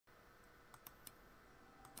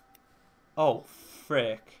Oh,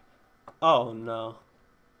 frick. Oh, no.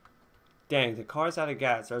 Dang, the car's out of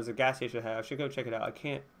gas. There's a gas station ahead. I should go check it out. I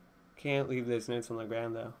can't leave those notes on the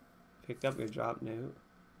ground, though. Picked up your drop note.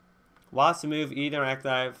 Watch the move, E to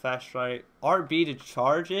activate flashlight. RB to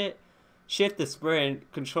charge it. Shift the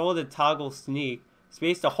sprint. Control the toggle sneak.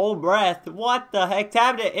 Space to hold breath. What the heck?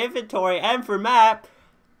 Tab to inventory. M for map.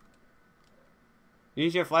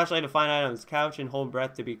 Use your flashlight to find items. Couch and hold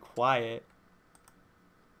breath to be quiet.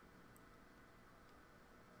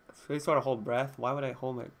 Space sort of hold breath. Why would I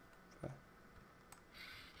hold my breath?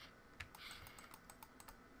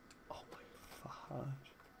 Oh my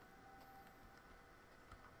fudge.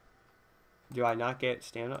 Do I not get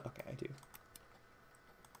stamina? Okay, I do.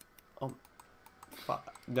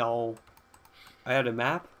 No. I had a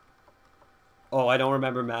map? Oh, I don't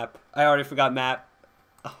remember map. I already forgot map.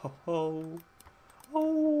 Oh.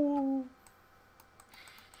 Oh.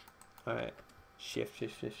 Alright. Shift.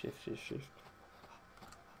 Okay.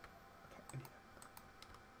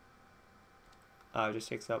 Oh, it just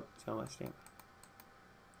takes up some of my stamina.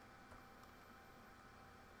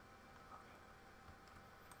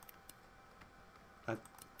 A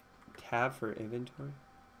tab for inventory?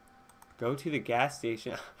 Go to the gas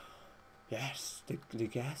station. Yes, the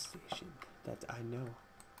gas station. That I know.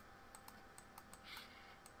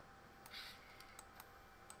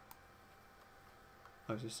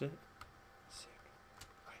 Oh, is this it? Sick.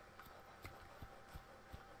 Right.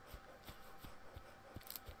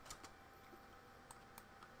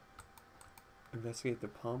 Investigate the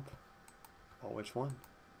pump. Oh, which one?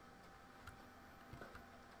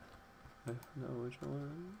 I don't know which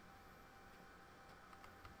one.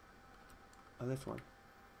 Oh, this one.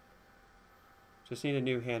 Just need a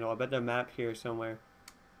new handle. I bet the map here somewhere.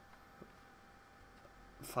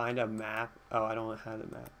 Find a map. Oh, I don't have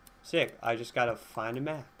the map. Sick. I just gotta find a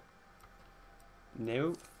map.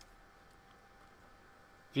 Nope.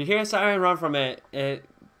 If you hear a siren, run from it. It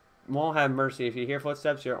won't have mercy. If you hear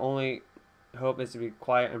footsteps, your only hope is to be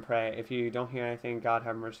quiet and pray. If you don't hear anything, God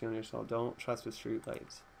have mercy on your soul. Don't trust the street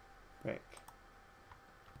lights. Break.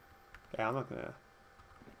 Yeah, I'm not gonna...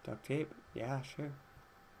 Duct tape? Yeah, sure.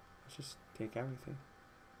 Let's just take everything.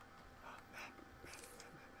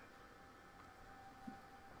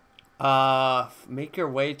 Make your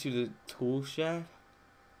way to the tool shed.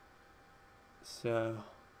 So,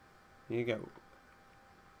 you go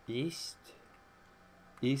east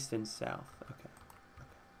and south. Okay.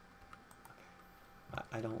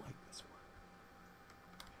 I don't like this one.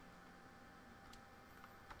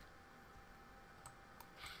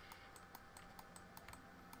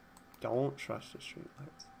 Don't trust the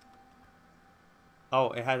streetlights.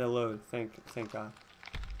 Oh, it had to load. Thank God.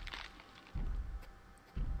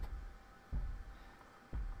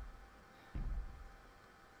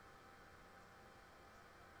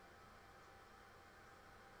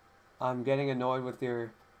 I'm getting annoyed with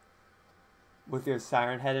your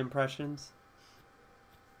Sirenhead impressions.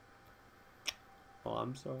 Oh,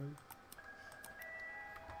 I'm sorry.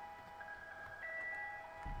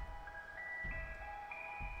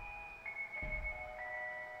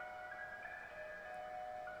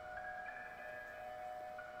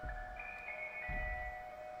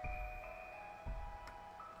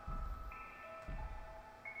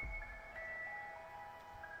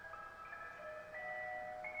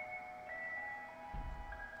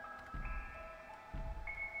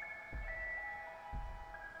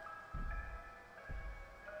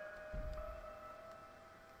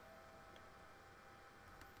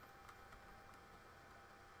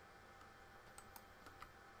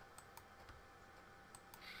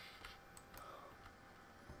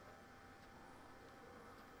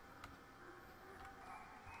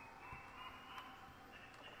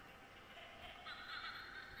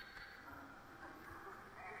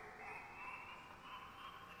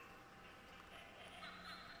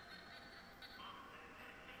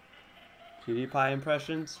 PewDiePie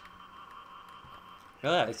impressions?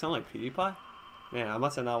 Really? It sound like PewDiePie? Man, I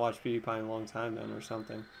must have not watched PewDiePie in a long time then or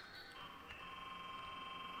something.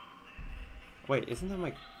 Wait, isn't that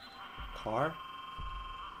my car?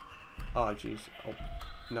 Oh, jeez. Oh,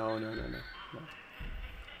 no.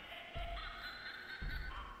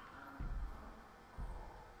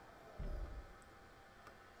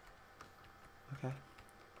 Okay.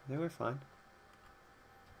 They were fine.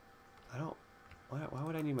 I don't... Why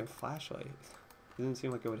would I need my flashlight? It doesn't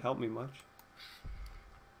seem like it would help me much.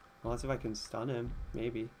 Unless if I can stun him,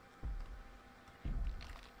 maybe.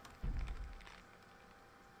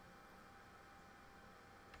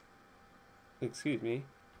 Excuse me.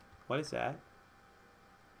 What is that?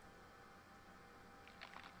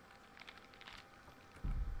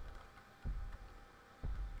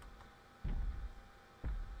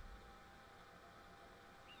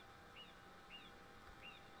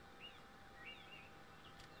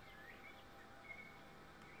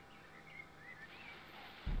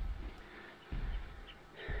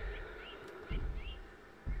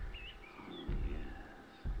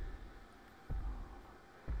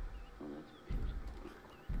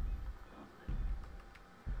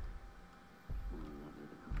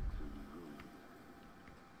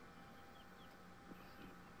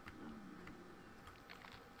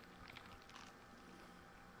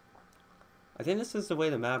 I think this is the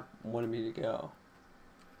way the map wanted me to go.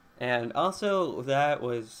 And also, that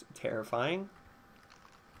was terrifying.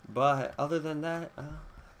 But other than that,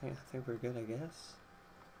 I think we're good, I guess.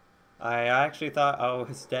 I actually thought I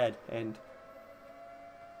was dead, and...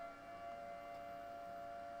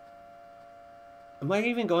 Am I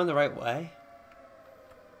even going the right way?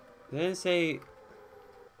 Did it say...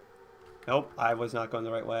 Nope, I was not going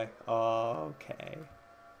the right way. Okay.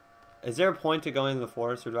 Is there a point to going in the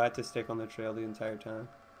forest, or do I have to stick on the trail the entire time?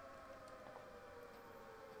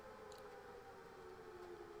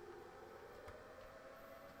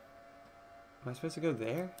 Am I supposed to go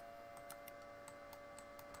there?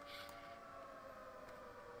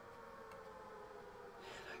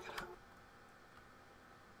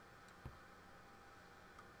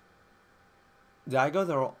 Did I go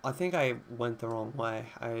the wrong... I think I went the wrong way.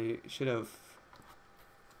 I should have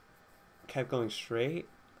kept going straight.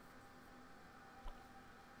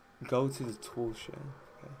 Go to the tool shed.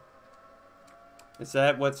 Okay. Is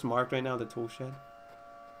that what's marked right now, the tool shed?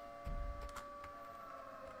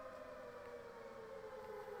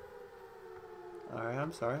 Alright,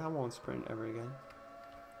 I'm sorry. I won't sprint ever again.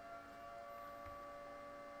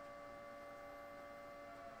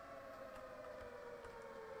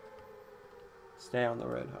 Stay on the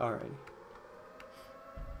road. Alrighty.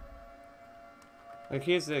 Like,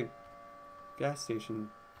 here's the gas station.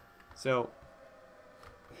 So,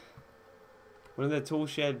 wouldn't the tool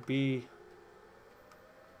shed be...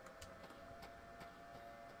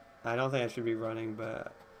 I don't think I should be running,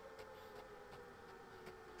 but...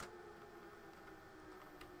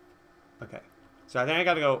 Okay. So I think I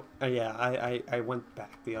gotta go... yeah, I went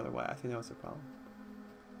back the other way. I think that was the problem.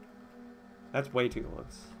 That's way too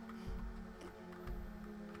close.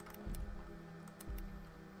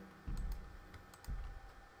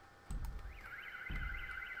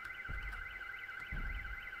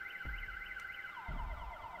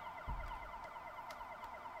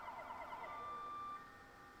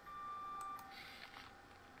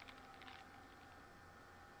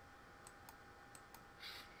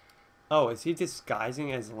 Oh, is he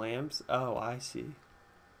disguising as lamps? Oh, I see.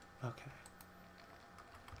 Okay.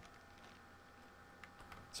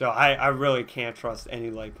 So I really can't trust any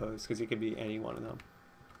light posts because it could be any one of them.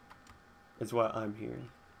 Is what I'm hearing.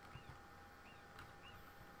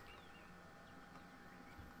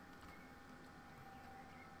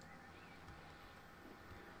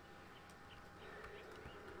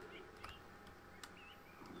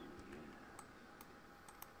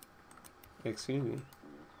 Excuse me.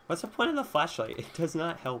 What's the point of the flashlight? It does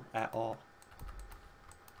not help at all.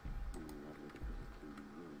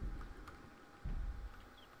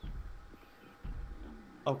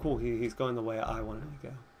 Oh, cool. He's going the way I wanted to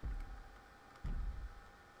go.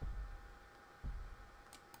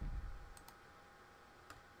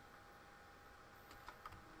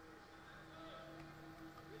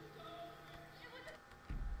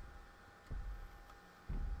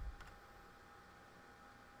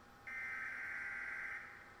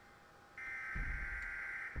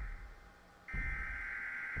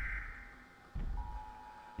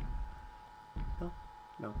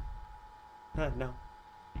 No. No. No.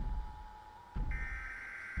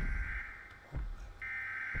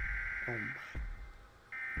 Oh my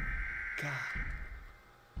God.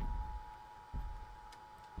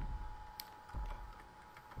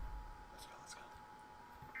 Let's go, let's go.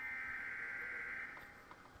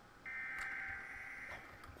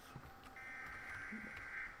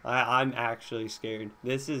 I'm actually scared.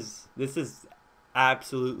 This is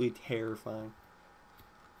absolutely terrifying.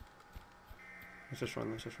 Let's just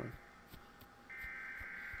run, let's just run.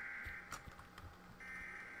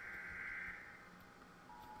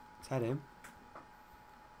 Is that him?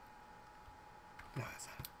 No, that's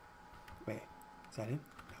not him. Wait, is that him?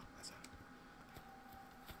 No, that's not him.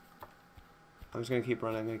 I'm just gonna keep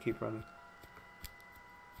running, I'm gonna keep running.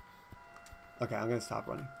 Okay, I'm gonna stop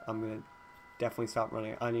running. I'm gonna definitely stop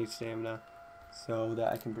running. I need stamina so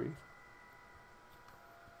that I can breathe.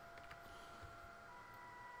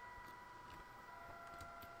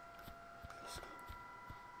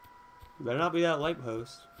 Better not be that light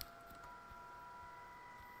post.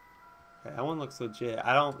 Okay, that one looks legit.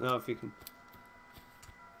 I don't know if you can...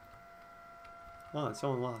 Oh, it's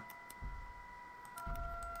so unlocked.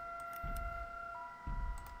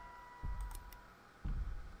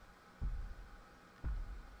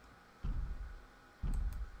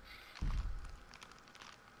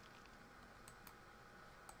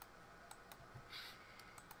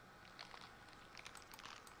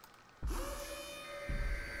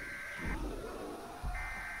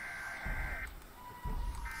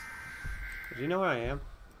 Do you know where I am?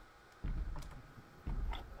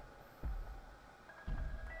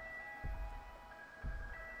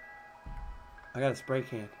 got a spray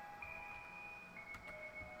can.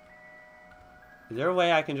 Is there a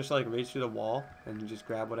way I can just like reach through the wall and just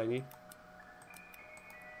grab what I need?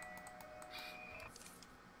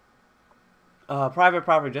 Private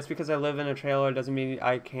property. Just because I live in a trailer doesn't mean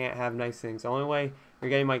I can't have nice things. The only way you're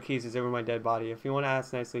getting my keys is over my dead body. If you want to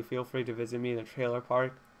ask nicely, feel free to visit me in a trailer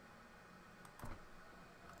park.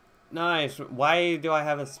 Nice. Why do I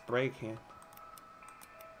have a spray can?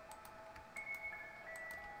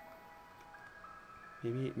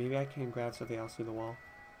 Maybe I can grab something else through the wall.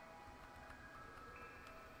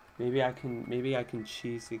 Maybe I can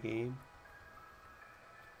cheese the game.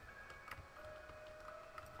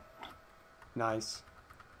 Nice.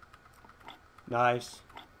 Nice.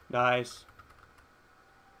 Nice.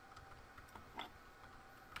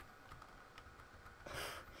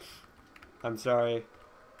 I'm sorry.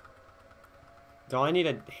 Do I need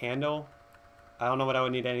a handle? I don't know what I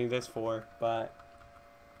would need any of this for, but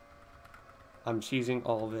I'm cheesing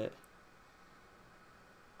all of it.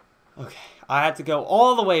 Okay, I had to go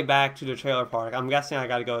all the way back to the trailer park. I'm guessing I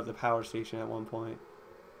gotta go to the power station at one point.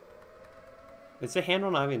 Is the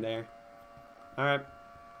handle not even there? Alright,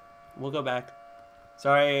 we'll go back.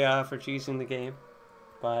 Sorry for cheesing the game,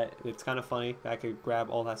 but it's kind of funny that I could grab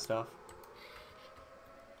all that stuff.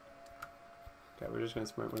 Okay, we're just gonna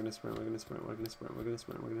sprint, we're gonna sprint, we're gonna sprint, we're gonna sprint, we're gonna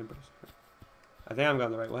sprint, we're gonna sprint. I think I'm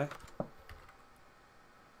going the right way.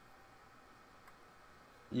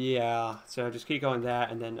 Yeah, so just keep going that,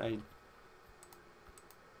 and then I...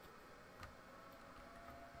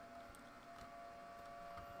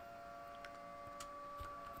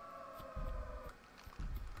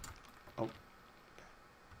 Oh.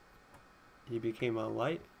 He became a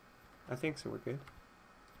light? I think so, we're good.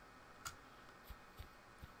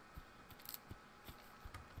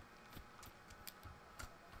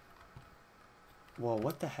 Whoa,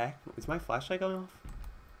 what the heck? Is my flashlight going off?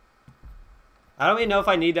 I don't even know if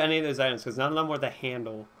I need any of those items, because none of them were the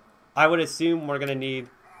handle. I would assume we're going to need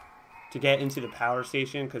to get into the power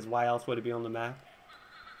station, because why else would it be on the map?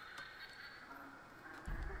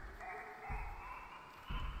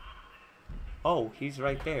 Oh, he's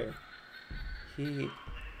right there. Yeah,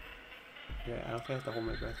 I don't think I have to hold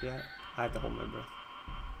my breath yet. I have to hold my breath.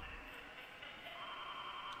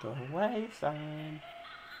 Go away, son.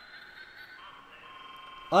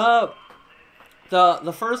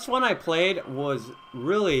 The first one I played was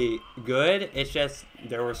really good. It's just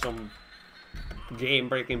there were some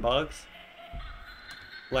game-breaking bugs.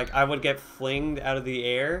 Like I would get flinged out of the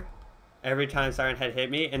air every time Sirenhead hit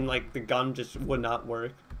me, and like the gun just would not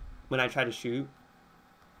work when I tried to shoot.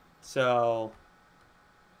 So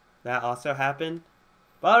that also happened.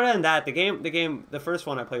 But other than that, the first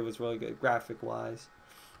one I played was really good graphic-wise.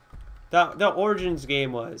 The Origins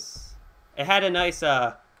game was, it had a nice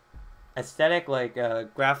aesthetic, like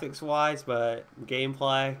graphics wise, but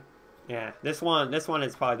gameplay, yeah, this one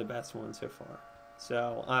is probably the best one so far.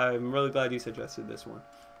 So I'm really glad you suggested this one.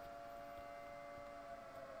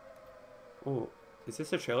 Oh, is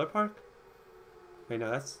this a trailer park? Wait,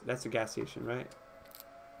 no, that's a gas station, right?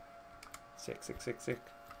 Sick. Okay,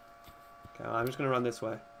 well, I'm just gonna run this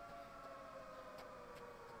way.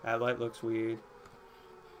 That light looks weird.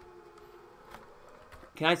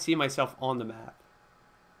 Can I see myself on the map?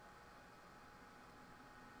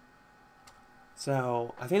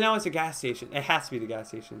 So, I think that was a gas station. It has to be the gas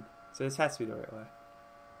station. So this has to be the right way.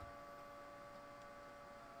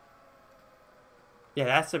 Yeah,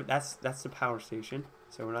 that's the power station.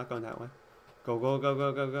 So we're not going that way. Go.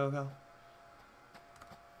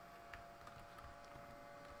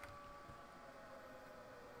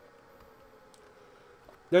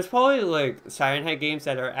 There's probably like Sirenhead games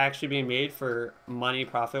that are actually being made for money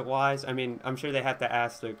profit wise. I mean, I'm sure they have to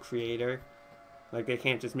ask the creator. Like they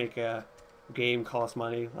can't just make a game cost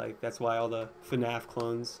money. Like that's why all the FNAF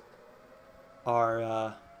clones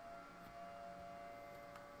are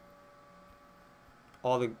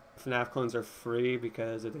all the FNAF clones are free,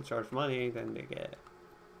 because if they charge money then they get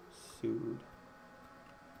sued.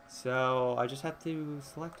 So I just have to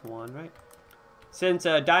select one, right? Since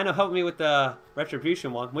Dino helped me with the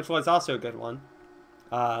Retribution one, which was also a good one,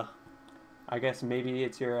 I guess maybe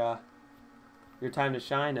it's your time to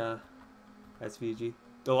shine, SVG.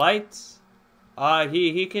 The lights,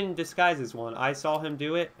 he can disguise as one. I saw him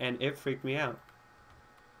do it, and it freaked me out.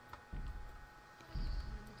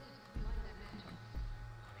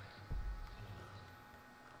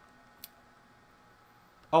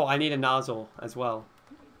 Oh, I need a nozzle as well.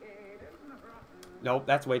 Nope,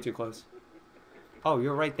 that's way too close. Oh,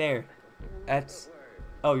 you're right there. That's...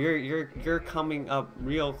 Oh, you're coming up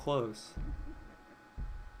real close.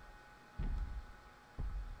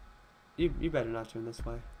 You better not turn this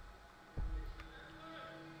way.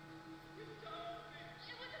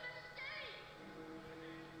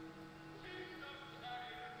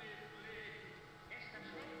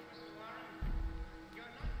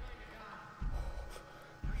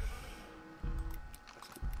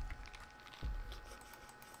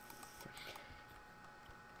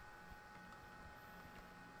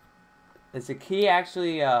 Is the key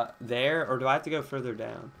actually there, or do I have to go further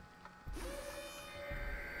down?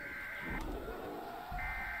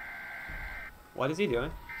 What is he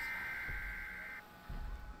doing?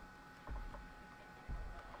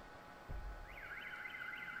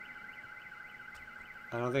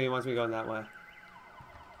 I don't think he wants me going that way.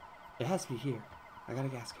 It has to be here. I got a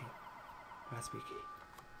gas can. It has to be a key.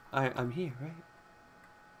 I'm here, right?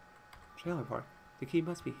 Trailer park. The key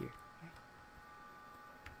must be here. Right?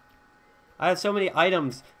 I have so many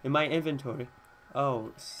items in my inventory.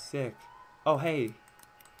 Oh, sick. Oh, hey.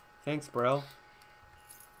 Thanks, bro.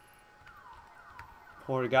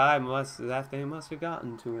 Poor guy that thing must have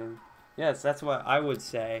gotten to him. Yes, that's what I would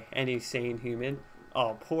say. Any sane human.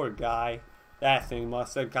 Oh, poor guy. That thing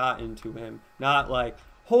must have gotten to him. Not like,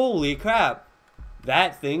 holy crap.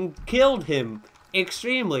 That thing killed him.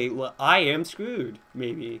 Extremely. Well, I am screwed.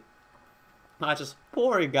 Maybe. Not just,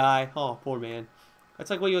 poor guy. Oh, poor man.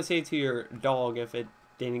 That's like what you would say to your dog if it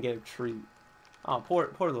didn't get a treat. Oh,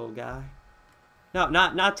 poor little guy. No,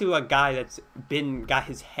 not to a guy that's got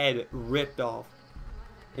his head ripped off.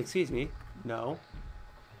 Excuse me. No.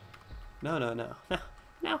 No.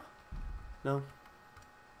 No.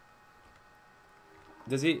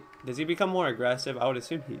 Does he become more aggressive? I would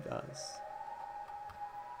assume he does.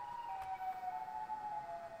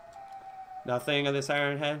 Nothing of the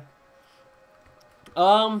Sirenhead?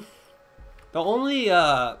 The only,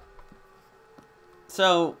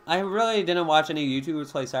 so, I really didn't watch any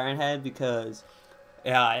YouTubers play Sirenhead because,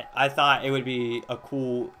 yeah, I thought it would be a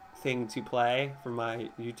cool thing to play for my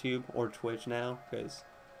YouTube or Twitch now, because,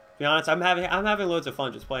 to be honest, I'm having loads of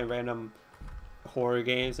fun just playing random horror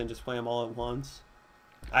games and just playing them all at once.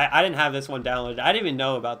 I didn't have this one downloaded. I didn't even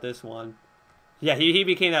know about this one. Yeah, he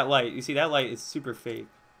became that light. You see, that light is super fake.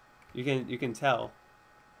 You can tell.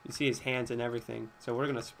 You see his hands and everything. So we're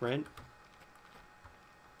gonna sprint.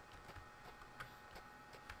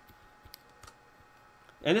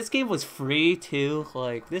 And this game was free too.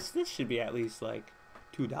 Like this should be at least like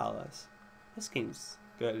 $2. This game's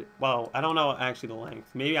good. Well, I don't know actually the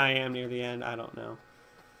length. Maybe I am near the end. I don't know.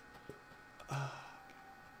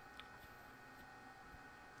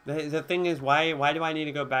 The thing is, why do I need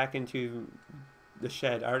to go back into the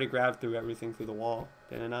shed? I already grabbed through everything through the wall,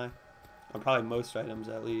 didn't I? Or probably most items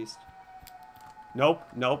at least. Nope,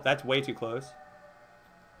 that's way too close.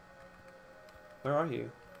 Where are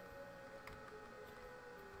you?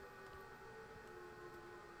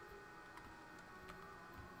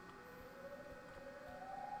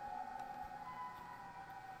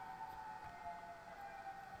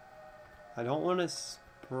 I don't want to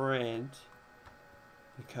sprint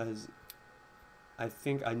because I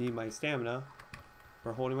think I need my stamina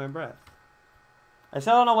for holding my breath. I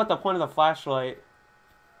still don't know what the point of the flashlight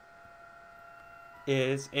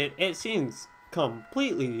is. It seems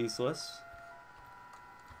completely useless.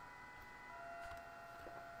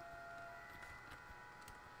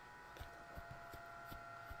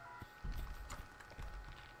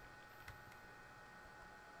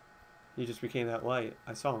 He just became that light.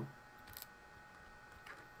 I saw him.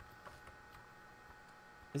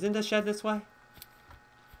 Isn't the shed this way?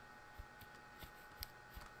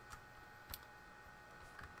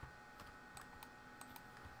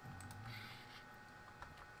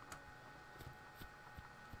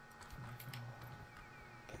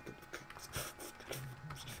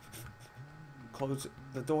 Close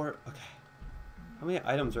the door. Okay. How many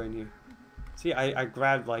items are in here? See, I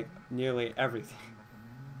grabbed like nearly everything.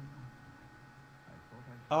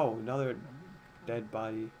 Oh, another dead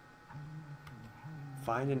body.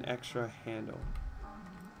 Find an extra handle.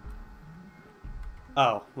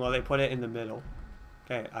 Oh, well they put it in the middle.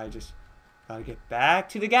 Okay, I just gotta get back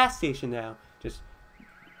to the gas station now. Just...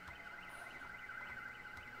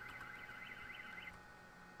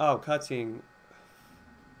 Oh, cutscene.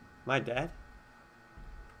 Am I dead?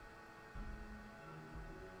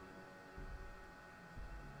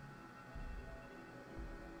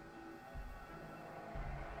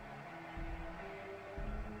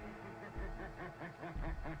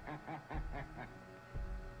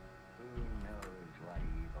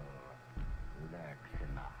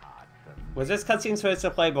 Was this cutscene supposed to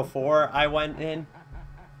play before I went in?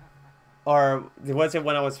 Or was it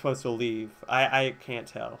when I was supposed to leave? I can't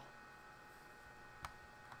tell.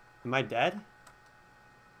 Am I dead?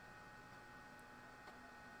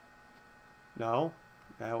 No?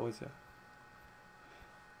 That was a...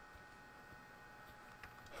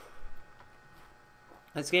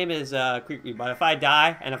 This game is creepy, but if I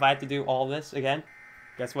die and if I have to do all this again,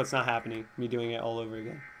 guess what's not happening? Me doing it all over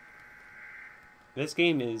again. This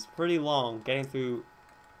game is pretty long, getting through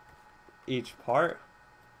each part.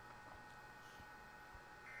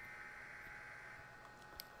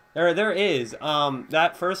 There is.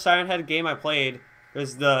 That first Siren Head game I played,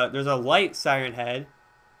 there's a light Siren Head,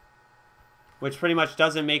 which pretty much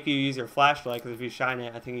doesn't make you use your flashlight because if you shine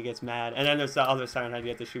it, I think he gets mad. And then there's the other Siren Head you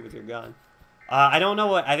have to shoot with your gun. I don't know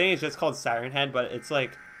what, I think it's just called Siren Head, but it's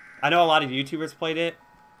like, I know a lot of YouTubers played it.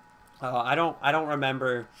 I don't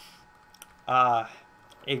remember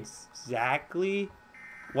exactly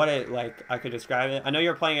what it, like, I could describe it. I know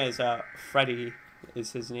you're playing as Freddy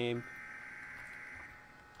is his name.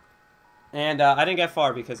 And I didn't get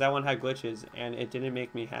far because that one had glitches and it didn't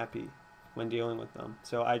make me happy when dealing with them.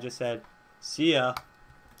 So I just said, see ya.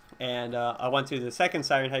 And I went to the second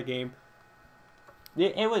Siren Head game.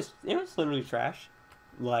 It was literally trash.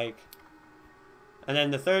 Like, and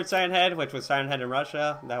then the third Siren Head, which was Siren Head in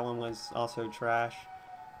Russia, that one was also trash.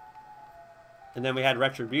 And then we had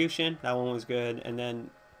Retribution, that one was good. And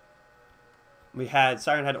then we had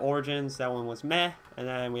Siren Head Origins, that one was meh. And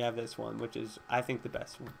then we have this one, which is, I think, the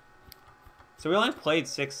best one. So we only played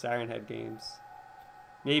 6 Siren Head games.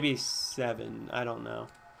 Maybe 7, I don't know.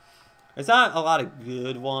 It's not a lot of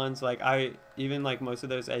good ones. Like, even like most of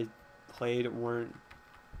those I played weren't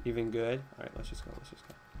even good. Alright, let's just go.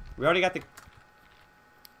 We already got the...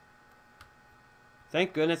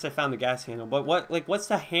 Thank goodness I found the gas handle. But what's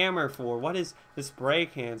the hammer for? What is the spray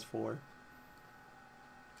cans for?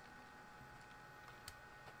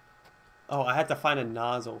 Oh, I had to find a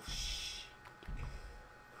nozzle. Shh.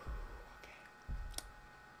 Okay.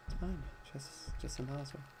 It's fine. Just a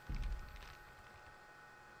nozzle.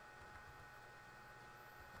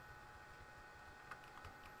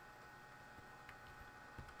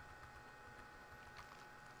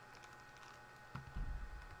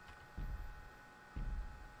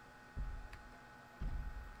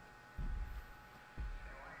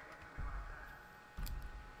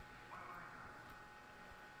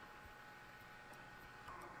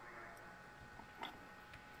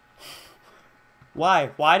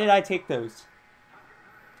 Why? Why did I take those?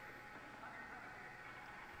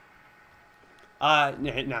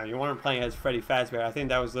 No, you weren't playing as Freddy Fazbear. I think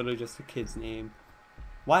that was literally just the kid's name.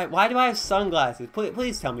 Why do I have sunglasses?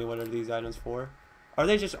 Please tell me what are these items for? Are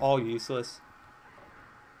they just all useless?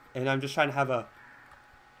 And I'm just trying to have a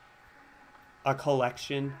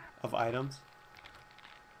collection of items?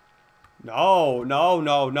 No.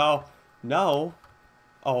 No.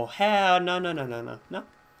 Oh, hell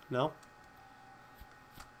no.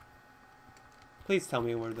 Please tell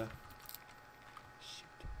me where the...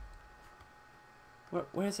 Shoot.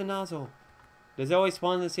 Where's the nozzle? Does it always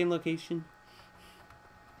spawn in the same location?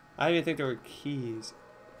 I didn't even think there were keys.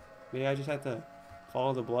 Maybe I just have to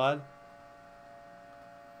follow the blood?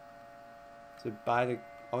 To buy the...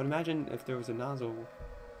 I would imagine if there was a nozzle...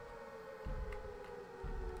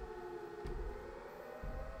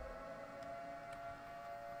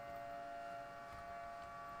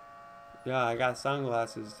 Yeah, I got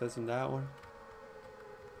sunglasses. Doesn't that work?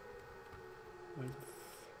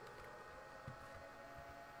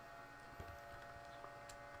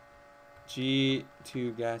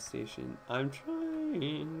 G2 gas station. I'm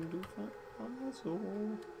trying to find a puzzle.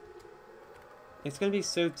 It's gonna be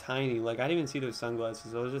so tiny. Like, I didn't even see those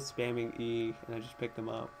sunglasses. I was just spamming E and I just picked them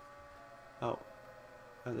up. Oh,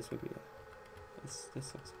 this would be it. This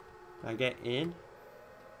looks... Can I get in?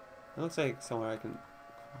 It looks like somewhere I can...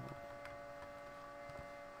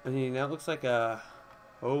 I mean, that looks like a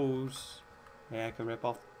hose. Yeah, I can rip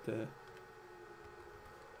off the...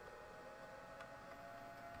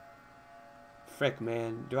 Frick,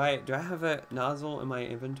 man. Do I have a nozzle in my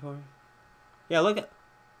inventory? Yeah, look at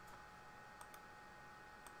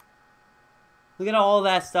all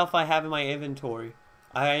that stuff I have in my inventory.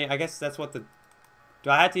 I guess that's what the... Do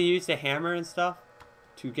I have to use the hammer and stuff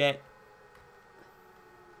to get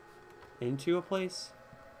into a place?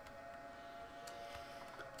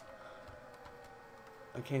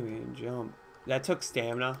 I can't even jump. That took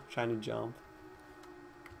stamina, trying to jump.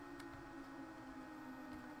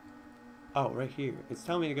 Oh, right here. It's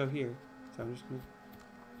telling me to go here. So I'm just gonna...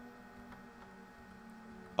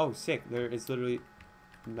 Oh, sick. There is literally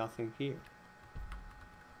nothing here.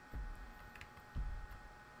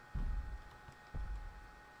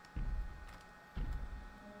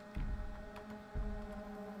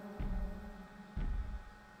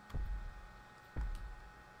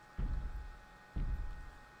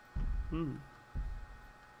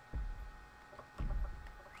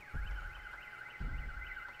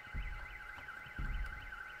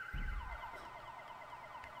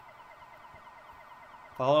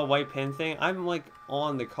 Follow white pin thing? I'm like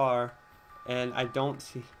on the car and I don't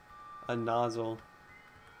see a nozzle.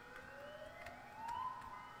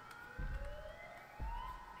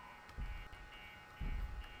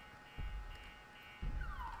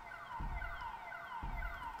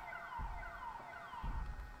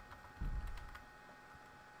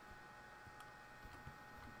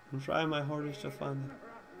 I'm trying my hardest to find it.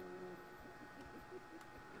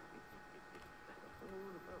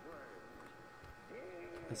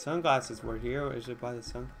 The sunglasses were here, or is it by the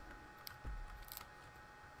sun?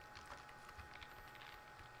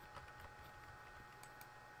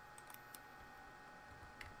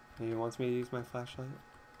 He wants me to use my flashlight.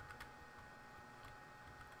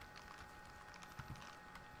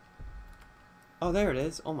 Oh, there it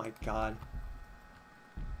is. Oh my god.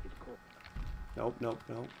 Nope, nope,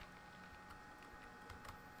 nope.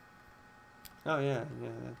 Oh yeah, yeah,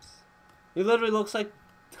 that's... He literally looks like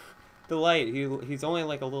the light. He's only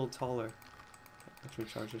like a little taller. Let's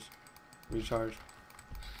recharge this. Recharge.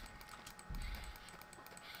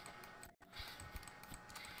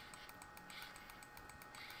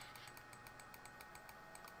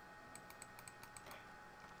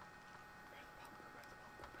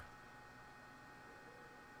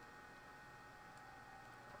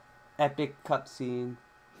 Epic cutscene.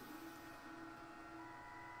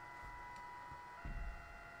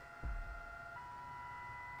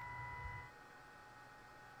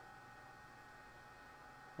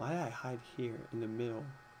 Why did I hide here in the middle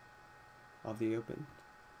of the open?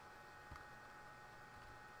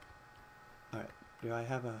 Alright, do I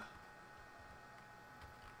have a...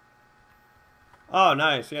 Oh,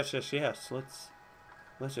 nice. Yes, yes, yes.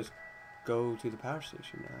 Let's just go to the power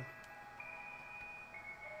station now.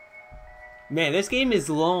 Man, this game is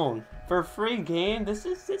long. For a free game, this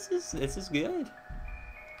is good.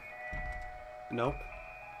 Nope.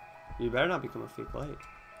 You better not become a fake light.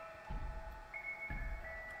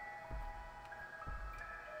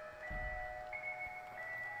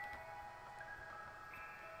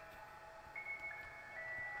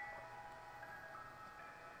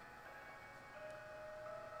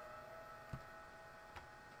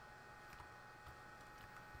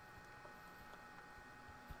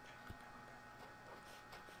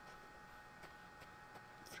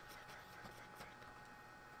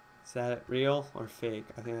 Is that real or fake?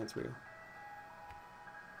 I think that's real.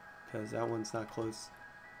 Because that one's not close.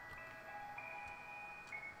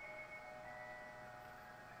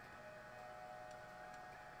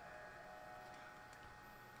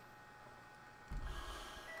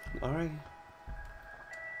 Alright.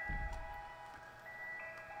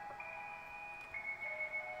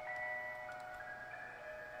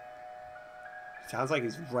 Sounds like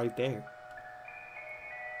he's right there.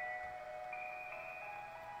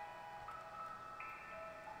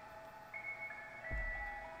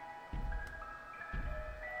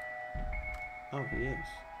 Oh, he is.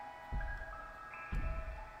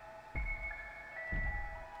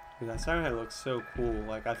 Dude, that Sirenhead looks so cool.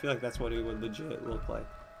 Like, I feel like that's what he would legit look like.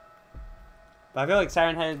 But I feel like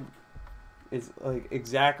Sirenhead is like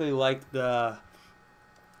exactly like the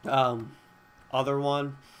other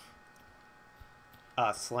one.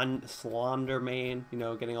 Slenderman, you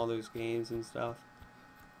know, getting all those games and stuff.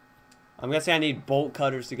 I'm guessing I need bolt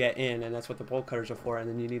cutters to get in, and that's what the bolt cutters are for, and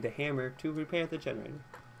then you need the hammer to repair the generator.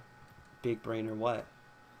 Big brain or what?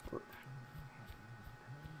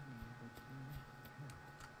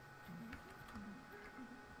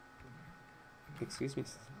 Excuse me.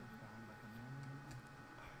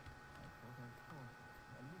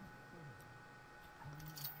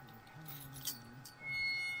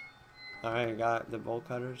 Alright, I got the bolt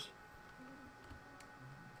cutters.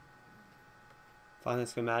 Find the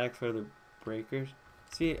schematic for the breakers.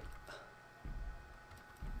 See...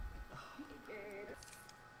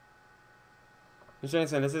 Mr.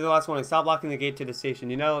 Anderson, this is the last warning. Stop locking the gate to the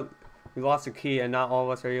station. You know, we lost a key and not all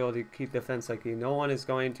of us are able to keep the fence like you. No one is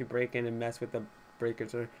going to break in and mess with the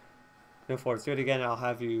breakers. Or no force. Do it again, I'll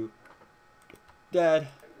have you dead.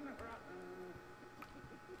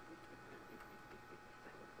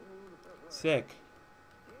 Sick.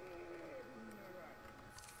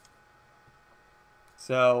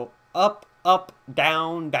 So, up, up,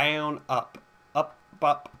 down, down, up. Up,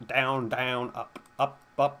 up, down, down, up.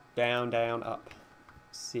 Up, down, down, up.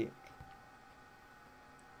 Sick.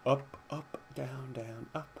 Up, up, down, down,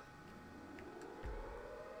 up.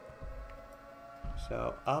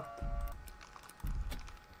 So, up.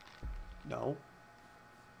 No.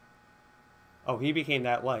 Oh, he became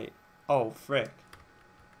that light. Oh, frick.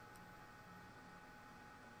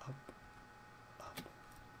 Up. Up.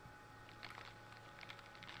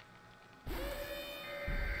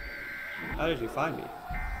 How did you find me?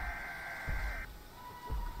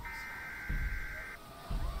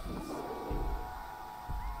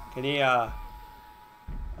 Can he,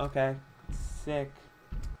 okay. Sick.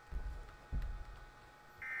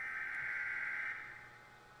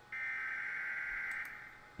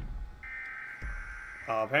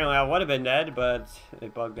 Apparently I would have been dead, but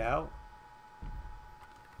it bugged out.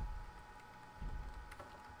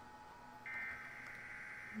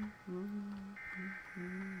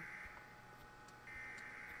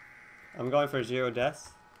 I'm going for 0 deaths.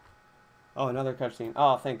 Oh, another cutscene.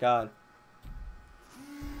 Oh, thank God.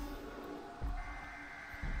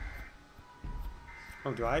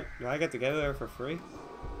 Oh, do I get to get there for free?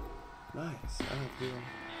 Nice. I don't feel.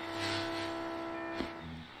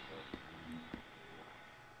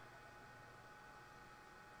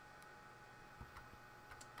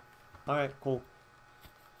 All right, cool.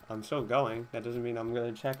 I'm still going. That doesn't mean I'm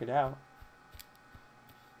gonna check it out.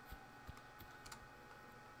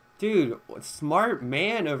 Dude, smart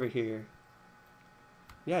man over here.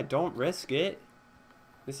 Yeah, don't risk it.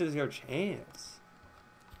 This is your chance.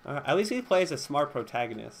 At least he plays a smart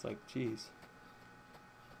protagonist. Like, jeez.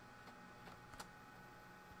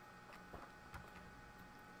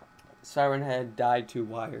 Sirenhead died to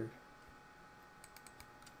wire.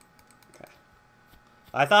 Okay.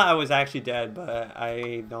 I thought I was actually dead, but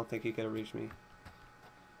I don't think he could have reached me. Okay,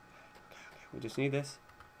 we just need this.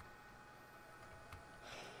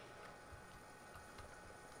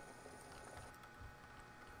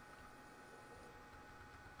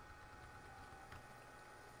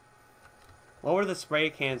 What were the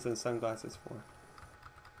spray cans and sunglasses for?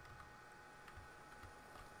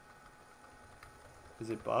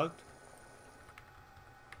 Is it bugged?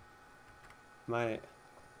 What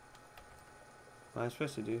am I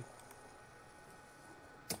supposed to do?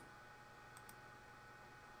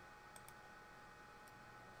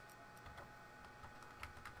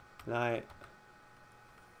 Night.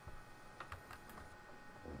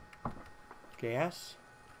 Gas?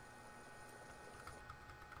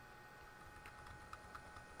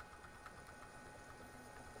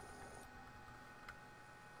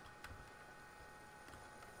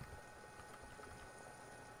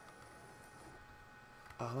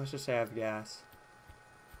 Oh, let's just say I have gas.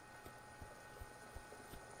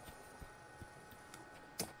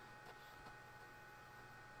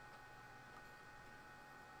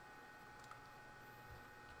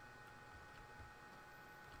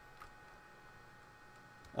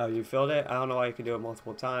 Oh, you filled it? I don't know why you can do it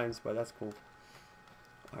multiple times, but that's cool.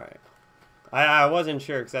 Alright. I wasn't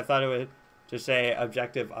sure because I thought it would just say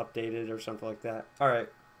objective updated or something like that. Alright.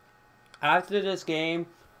 After this game,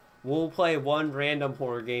 we'll play one random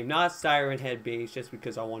horror game. Not Sirenhead based, just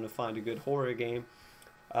because I want to find a good horror game.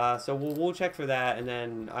 So we'll check for that, and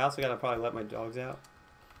then I also gotta probably let my dogs out.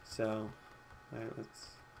 So, alright,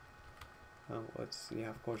 let's yeah,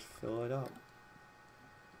 of course, fill it up.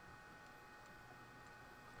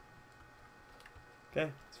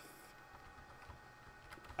 Okay.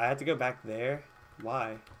 I had to go back there.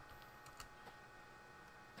 Why?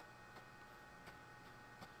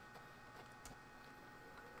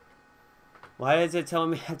 Why is it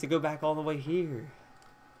telling me I have to go back all the way here?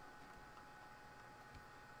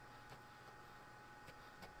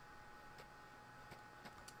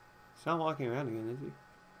 He's not walking around again, is he?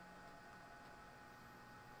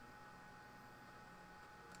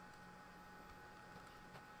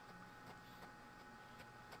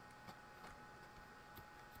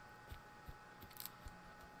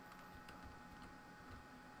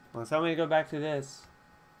 Well, tell me to go back to this.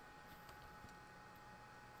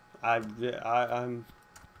 I'm...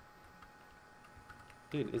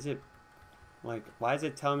 Dude, is it... Like, why is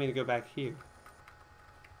it telling me to go back here?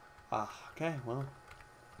 Ah, okay, well...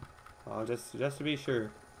 Well, just to be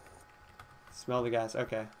sure. Smell the gas,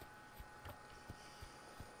 okay.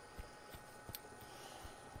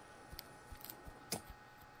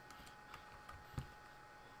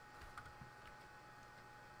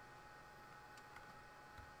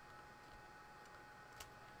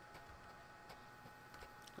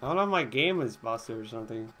 I don't know if my game was busted or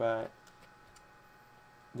something, but...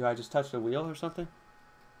 Do I just touch the wheel or something?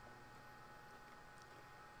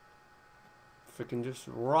 Freaking just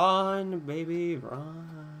run, baby,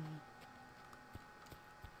 run.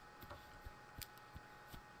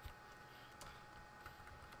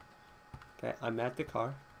 Okay, I'm at the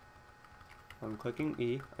car. I'm clicking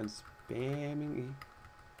E. I'm spamming E.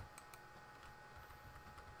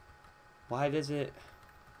 Why does it...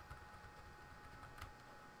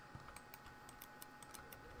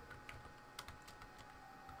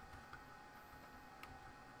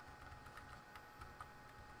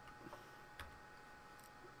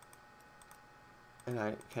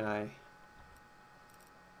 And can I...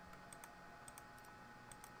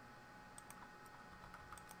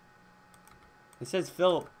 It says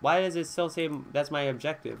fill. Why does it still say that's my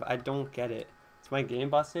objective? I don't get it. Is my game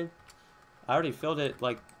busted? I already filled it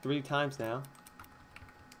like 3 times now.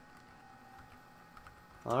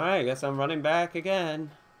 Alright, I guess I'm running back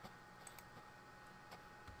again.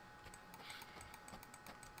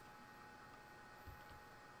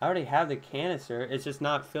 I already have the canister. It's just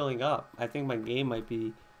not filling up. I think my game might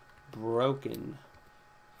be broken.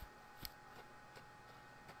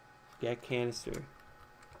 Get canister.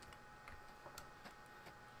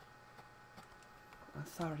 I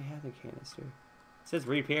thought I already had the canister. It says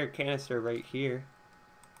repair canister right here.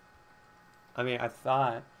 I mean, I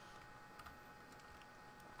thought.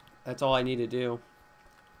 That's all I need to do.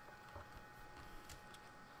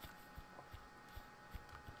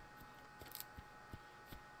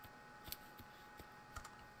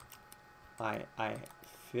 I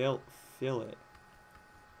feel it.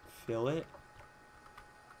 Feel it?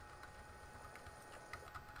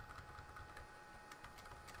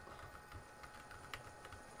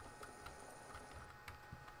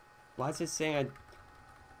 Why is it saying I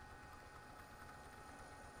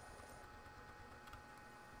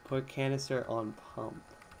put canister on pump?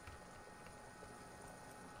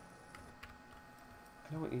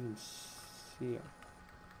 I don't even see it.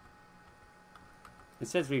 It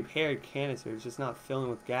says repaired canister. It's just not filling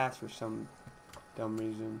with gas for some dumb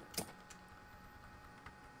reason.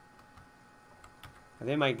 I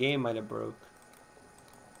think my game might have broke.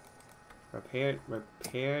 Repaired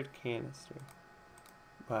canister.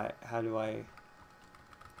 But how do I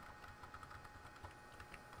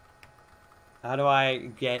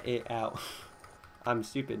get it out? I'm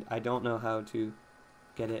stupid. I don't know how to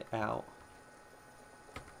get it out.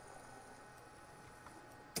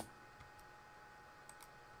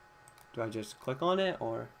 Do I just click on it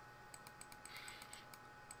or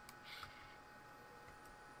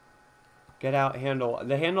get out handle?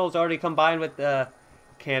 The handle is already combined with the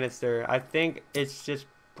canister. I think it's just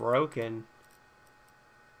broken.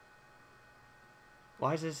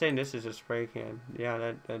 Why is it saying this is a spray can?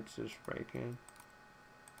 Yeah, that's a spray can.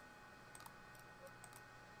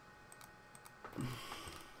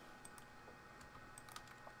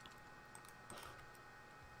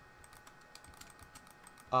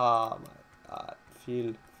 Oh my god.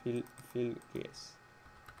 Feel yes.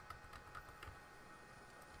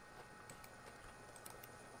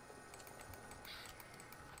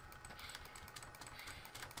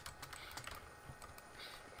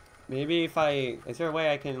 Maybe if is there a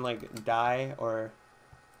way I can like die or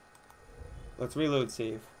let's reload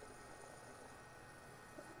save.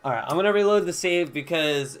 Alright, I'm gonna reload the save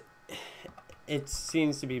because it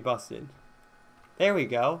seems to be busted. There we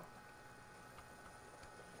go.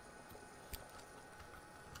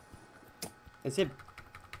 Is it?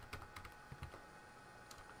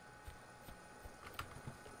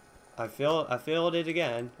 I failed it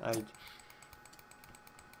again.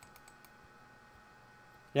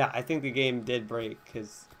 Yeah, I think the game did break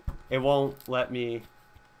because it won't let me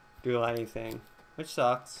do anything, which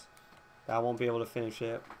sucks. I won't be able to finish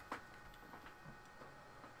it.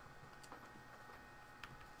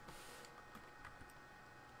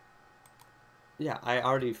 Yeah, I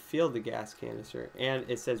already filled the gas canister, and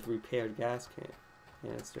it says repaired gas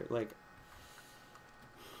canister. Like,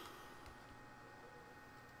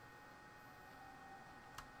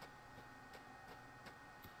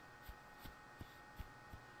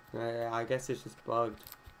 I guess it's just bugged.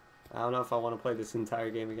 I don't know if I want to play this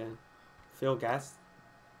entire game again. Fill gas.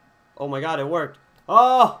 Oh my god, it worked.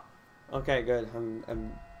 Oh! Okay, good.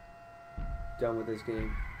 I'm done with this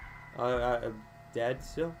game. I'm dead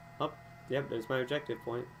still? Oh, yep, there's my objective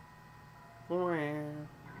point. Oh,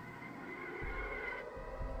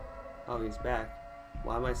 he's back.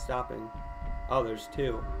 Why am I stopping? Oh, there's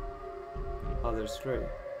two. Oh, there's three.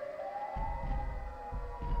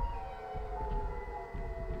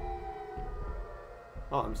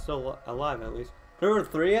 Oh, I'm still alive at least. There were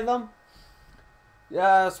three of them?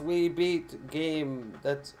 Yes, we beat game.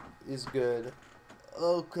 That is good.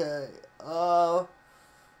 Okay. We're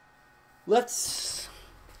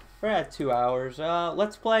at 2 hours.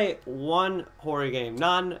 Let's play one horror game.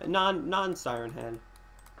 Non-Sirenhead.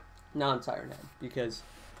 Non-Sirenhead. Because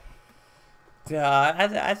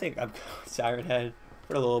I think I'm Sirenhead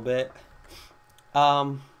for a little bit.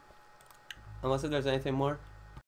 Unless if there's anything more.